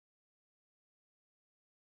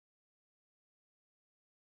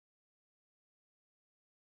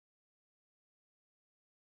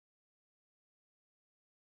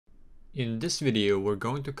In this video, we're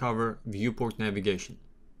going to cover Viewport Navigation.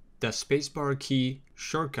 The spacebar key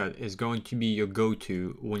shortcut is going to be your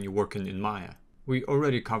go-to when you're working in Maya. We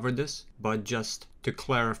already covered this, but just to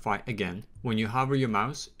clarify again, when you hover your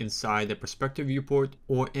mouse inside the Perspective Viewport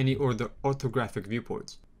or any other orthographic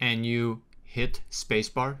viewports, and you hit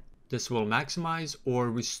spacebar, this will maximize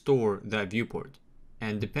or restore that viewport.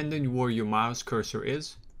 And depending where your mouse cursor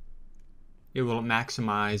is, it will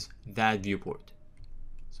maximize that viewport.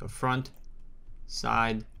 So front,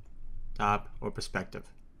 side, top, or perspective.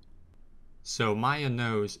 So Maya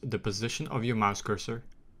knows the position of your mouse cursor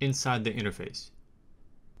inside the interface.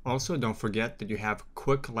 Also, don't forget that you have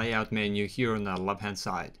quick layout menu here on the left hand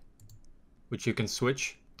side, which you can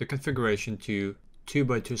switch the configuration to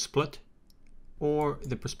 2x2 split or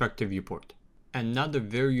the perspective viewport. Another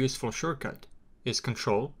very useful shortcut is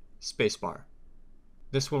Control spacebar.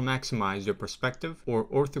 This will maximize your perspective or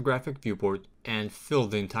orthographic viewport and fill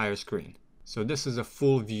the entire screen. So this is a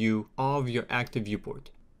full view of your active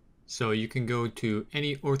viewport. So you can go to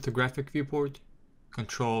any orthographic viewport,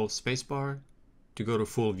 Control spacebar to go to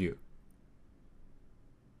full view.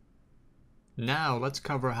 Now let's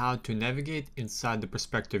cover how to navigate inside the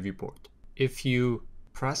perspective viewport. If you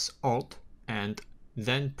press Alt and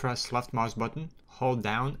then press left mouse button, hold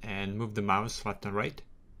down and move the mouse left and right,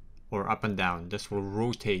 or up and down, this will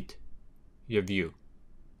rotate your view.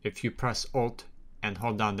 If you press Alt and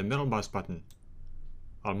hold down the middle mouse button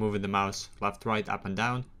while moving the mouse left, right, up and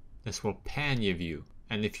down, this will pan your view.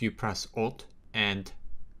 And if you press Alt and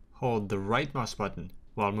hold the right mouse button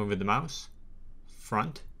while moving the mouse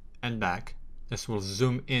front and back, this will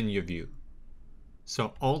zoom in your view.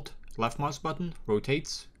 So Alt left mouse button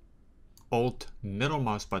rotates, Alt middle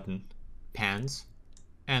mouse button pans,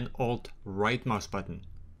 and Alt right mouse button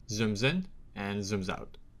zooms in and zooms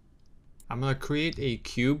out. I'm going to create a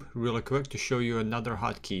cube really quick to show you another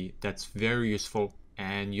hotkey that's very useful,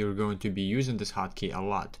 and you're going to be using this hotkey a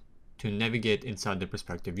lot to navigate inside the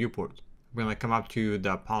perspective viewport. I'm going to come up to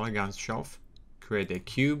the polygons shelf, create a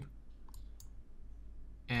cube,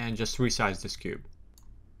 and just resize this cube.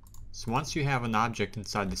 So once you have an object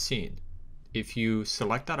inside the scene, if you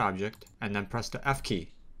select that object and then press the F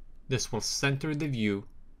key, this will center the view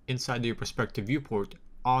inside your perspective viewport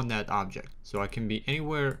on that object. So I can be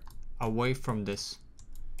anywhere away from this,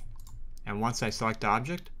 and once I select the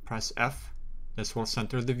object, press F, this will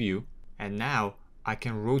center the view, and now I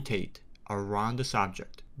can rotate around this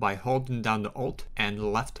object by holding down the Alt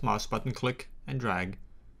and left mouse button click and drag,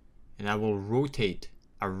 and I will rotate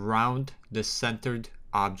around the centered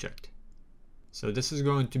object. So this is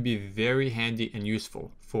going to be very handy and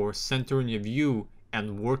useful for centering your view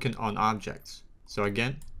and working on objects. So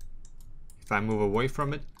again, if I move away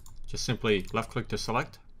from it, just simply left click to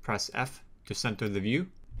select, press F to center the view,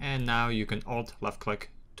 and now you can Alt left click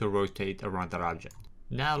to rotate around that object.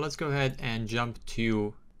 Now let's go ahead and jump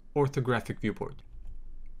to orthographic viewport.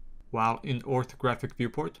 While in orthographic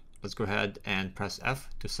viewport, let's go ahead and press F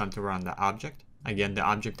to center around the object. Again, the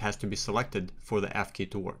object has to be selected for the F key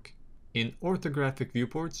to work. In orthographic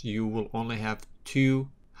viewports, you will only have two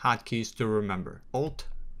hotkeys to remember. Alt,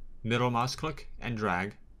 middle mouse click, and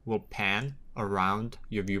drag will pan around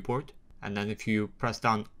your viewport. And then if you press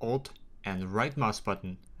down Alt and right mouse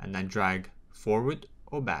button and then drag forward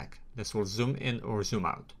or back, this will zoom in or zoom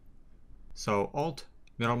out. So Alt,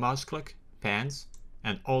 middle mouse click, pans,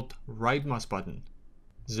 and Alt right mouse button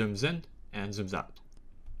zooms in and zooms out.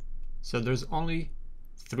 So there's only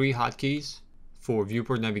three hotkeys for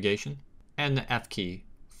viewport navigation and the F key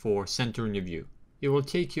for centering your view. It will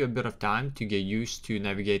take you a bit of time to get used to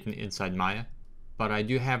navigating inside Maya, but I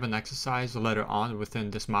do have an exercise later on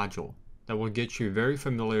within this module that will get you very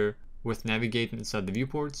familiar with navigating inside the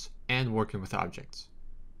viewports and working with objects.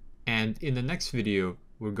 And in the next video,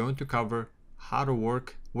 we're going to cover how to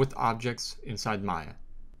work with objects inside Maya.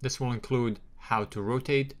 This will include how to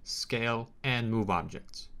rotate, scale, and move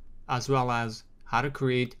objects, as well as how to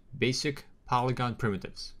create basic polygon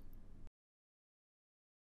primitives.